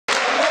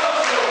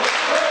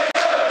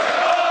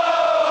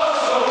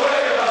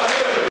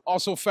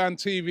Arsenal Fan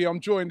TV.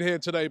 I'm joined here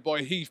today by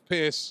Heath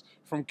Pearce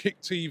from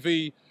Kick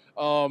TV.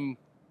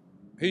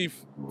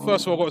 Heath,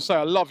 first of all, I've got to say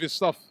I love your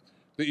stuff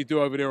that you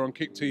do over there on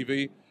Kick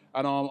TV,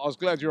 and I was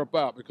glad you're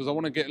about because I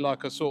want to get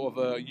like a sort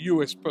of a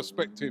US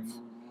perspective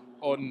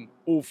on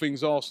all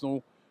things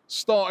Arsenal.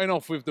 Starting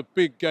off with the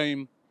big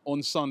game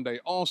on Sunday,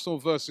 Arsenal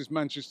versus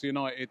Manchester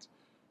United.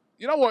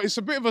 You know what? It's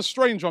a bit of a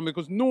strange one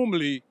because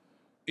normally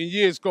in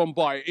years gone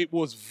by, it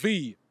was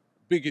the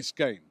biggest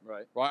game.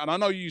 Right. And I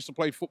know you used to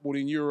play football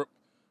in Europe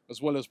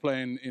as well as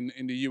playing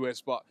in the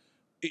US, but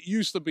it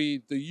used to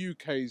be the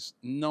UK's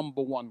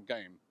 #1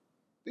 game.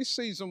 This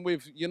season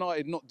with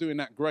United not doing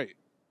that great,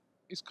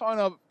 it's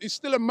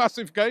still a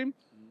massive game,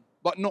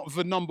 but not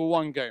the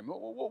 #1 game.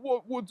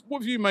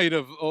 What have you made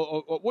of,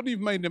 or what have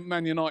you made of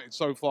Man United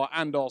so far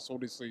and Arsenal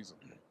this season?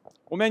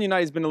 Well, Man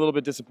United has been a little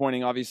bit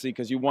disappointing, obviously,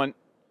 because you want.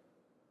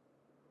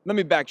 Let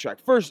me backtrack.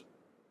 First,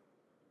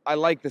 I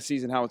like the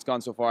season, how it's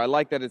gone so far. I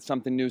like that it's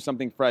something new,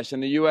 something fresh. In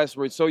the U.S.,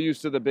 we're so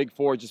used to the Big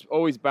Four, just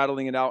always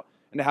battling it out,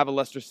 and to have a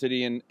Leicester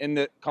City in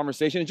the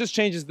conversation, it just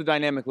changes the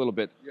dynamic a little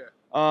bit.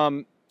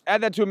 Yeah.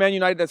 Add that to a Man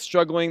United that's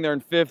struggling. They're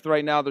in 5th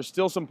right now. There's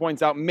still some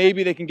points out.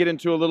 Maybe they can get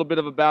into a little bit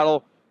of a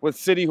battle with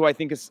City, who I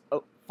think is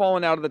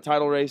fallen out of the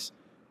title race.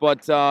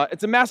 But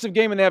it's a massive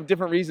game, and they have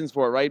different reasons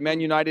for it, right? Man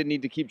United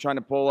need to keep trying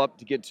to pull up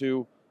to get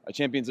to a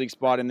Champions League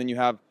spot, and then you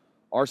have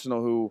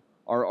Arsenal, who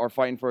are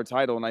fighting for a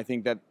title. And I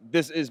think that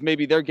this is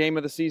maybe their game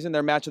of the season,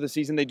 their match of the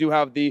season. They do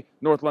have the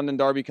North London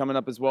derby coming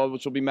up as well,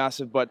 which will be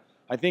massive. But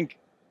I think,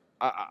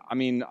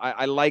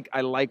 I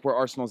like where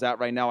Arsenal's at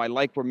right now. I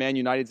like where Man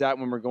United's at.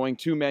 When we're going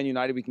to Man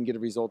United, we can get a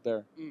result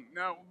there.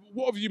 Now,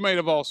 what have you made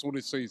of Arsenal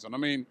this season? I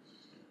mean,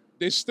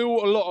 there's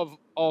still a lot of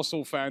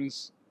Arsenal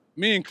fans,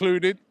 me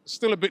included,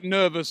 still a bit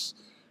nervous,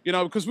 you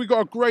know, because we've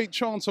got a great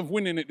chance of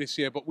winning it this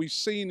year, but we've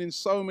seen in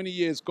so many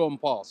years gone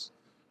past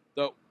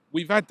that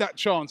we've had that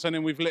chance and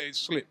then we've let it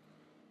slip.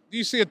 Do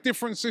you see a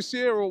difference this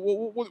year, or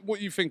what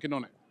are you thinking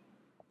on it?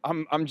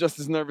 I'm just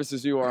as nervous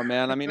as you are,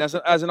 man. I mean, as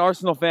an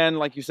Arsenal fan,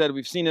 like you said,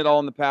 we've seen it all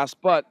in the past,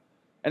 and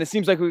it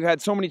seems like we've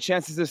had so many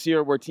chances this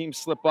year where teams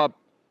slip up,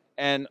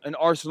 and an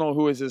Arsenal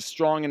who is as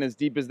strong and as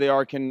deep as they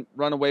are can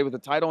run away with the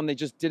title, and they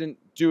just didn't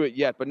do it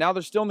yet. But now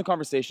they're still in the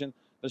conversation.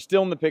 They're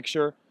still in the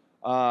picture.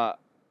 They're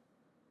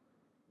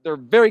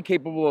very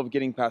capable of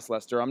getting past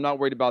Leicester. I'm not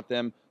worried about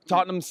them.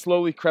 Tottenham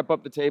slowly crept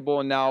up the table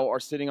and now are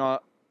sitting on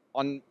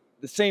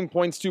the same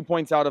points, 2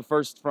 points out of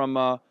first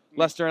from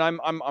Leicester, and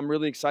I'm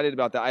really excited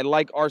about that. I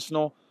like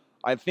Arsenal.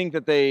 I think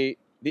that the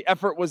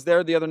effort was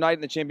there the other night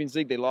in the Champions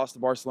League. They lost to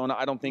Barcelona.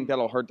 I don't think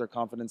that'll hurt their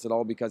confidence at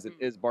all because it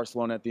is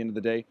Barcelona at the end of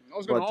the day. I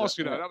was going to ask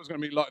you that. That was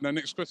going to be like the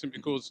next question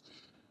because,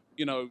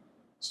 you know,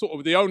 sort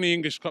of the only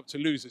English club to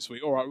lose this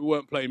week. All right, we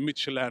weren't playing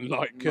Michelin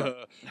like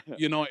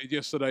United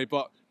yesterday,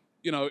 but,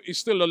 you know, it's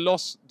still a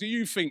loss. Do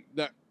you think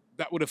that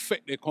would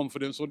affect their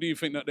confidence, or do you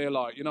think that they're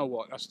like, you know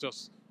what,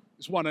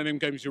 it's one of them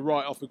games you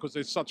write off because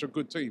they're such a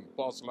good team,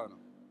 Barcelona?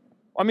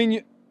 I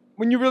mean,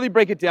 when you really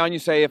break it down, you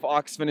say if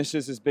Ox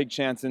finishes his big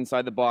chance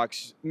inside the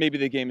box, maybe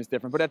the game is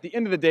different. But at the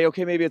end of the day,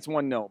 okay, maybe it's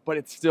 1-0, but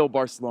it's still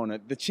Barcelona.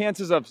 The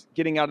chances of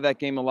getting out of that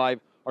game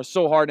alive are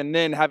so hard, and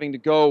then having to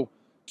go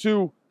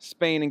to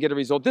Spain and get a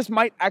result. This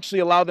might actually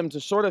allow them to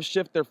sort of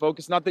shift their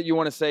focus. Not that you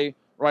want to say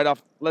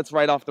let's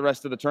write off the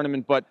rest of the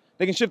tournament, but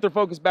they can shift their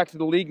focus back to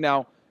the league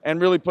now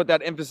and really put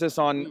that emphasis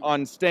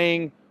on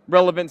staying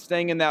relevant,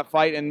 staying in that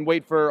fight, and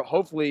wait for,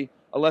 hopefully,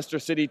 a Leicester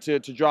City to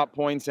drop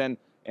points and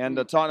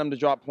Tottenham to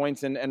drop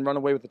points and run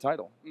away with the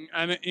title.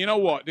 And you know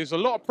what? There's a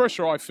lot of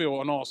pressure, I feel,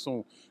 on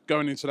Arsenal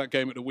going into that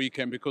game at the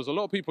weekend because a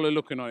lot of people are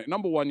looking at it.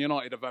 Number one,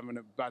 United have having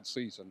a bad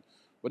season.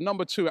 But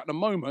number two, at the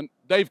moment,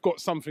 they've got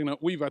something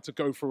that we've had to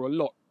go through a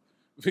lot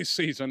this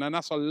season, and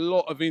that's a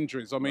lot of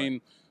injuries. I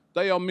mean,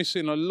 they are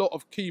missing a lot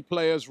of key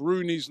players.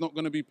 Rooney's not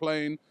going to be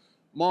playing.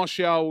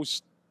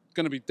 Martial's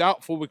going to be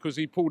doubtful because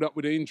he pulled up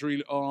with an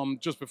injury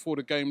just before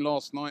the game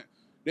last night.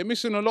 They're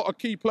missing a lot of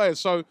key players.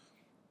 So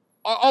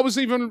I was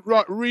even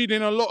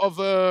reading a lot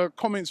of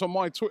comments on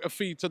my Twitter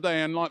feed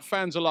today, and like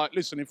fans are like,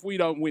 listen, if we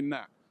don't win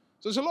that.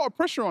 So there's a lot of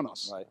pressure on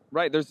us.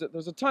 Right. There's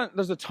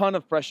a ton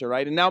of pressure,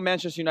 right? And now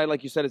Manchester United,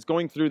 like you said, is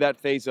going through that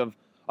phase of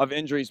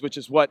injuries, which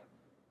is what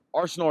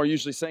Arsenal are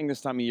usually saying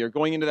this time of year,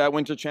 going into that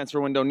winter transfer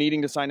window,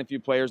 needing to sign a few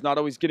players, not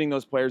always getting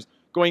those players,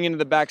 going into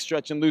the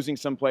backstretch and losing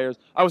some players.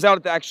 I was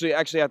out at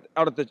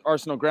the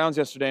Arsenal grounds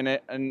yesterday,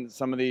 and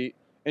some of the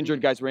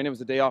injured guys were in. It was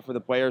a day off for the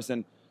players,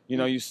 and you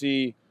know, you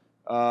see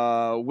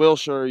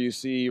Wilshere, you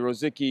see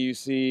Rosicky, you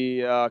see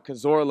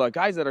Cazorla,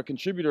 guys that are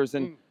contributors,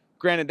 and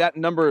granted that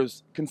number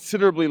is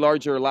considerably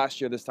larger last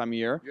year this time of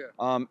year.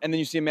 And then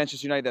you see a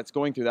Manchester United that's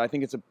going through that. I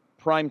think it's a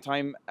prime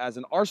time as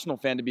an Arsenal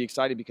fan to be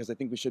excited because I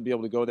think we should be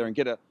able to go there and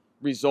get a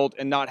result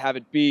and not have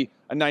it be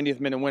a 90th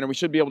minute winner. We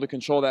should be able to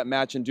control that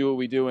match and do what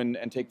we do and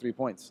take 3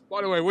 points.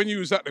 By the way, when you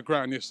was at the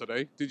ground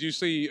yesterday, did you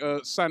see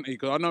Santi?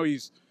 Because I know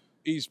he's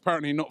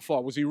apparently not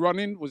far. Was he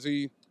running? Was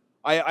he?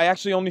 I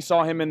actually only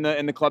saw him in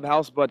the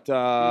clubhouse, but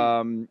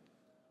I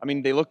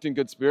mean, they looked in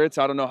good spirits.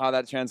 I don't know how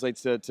that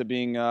translates to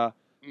being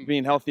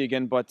healthy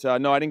again, but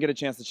no, I didn't get a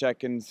chance to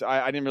check, and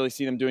I didn't really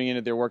see them doing any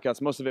of their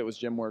workouts. Most of it was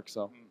gym work,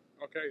 so.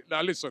 Okay.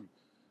 Now listen,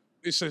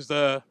 this is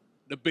the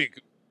big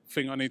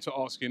thing I need to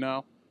ask you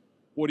now.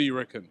 What do you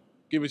reckon?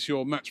 Give us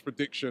your match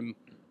prediction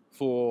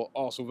for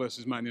Arsenal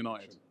versus Man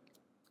United.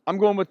 I'm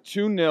going with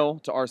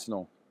 2-0 to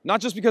Arsenal. Not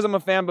just because I'm a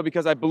fan, but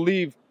because I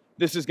believe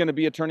this is going to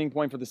be a turning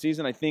point for the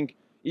season. I think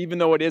even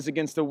though it is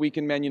against a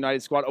weakened Man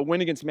United squad, a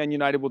win against Man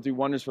United will do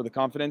wonders for the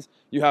confidence.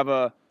 You have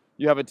a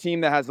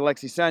team that has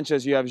Alexis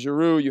Sanchez, you have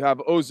Giroud, you have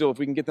Ozil. If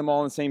we can get them all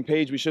on the same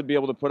page, we should be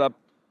able to put up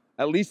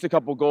at least a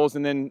couple goals,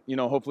 and then, you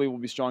know, hopefully we'll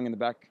be strong in the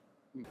back.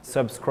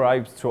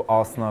 Subscribe to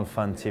Arsenal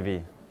Fan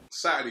TV.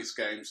 Saturday's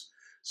games.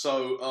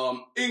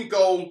 So in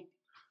goal,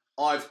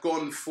 I've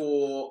gone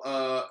for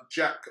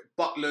Jack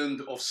Butland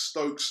of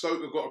Stoke.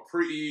 Stoke have got a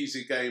pretty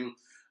easy game.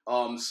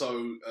 You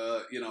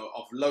know,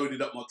 I've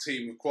loaded up my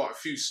team with quite a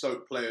few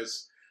Stoke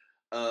players.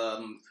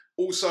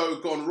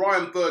 Also gone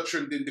Ryan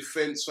Bertrand in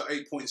defence for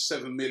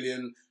 8.7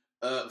 million.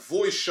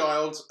 Voice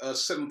Child,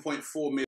 7.4 million.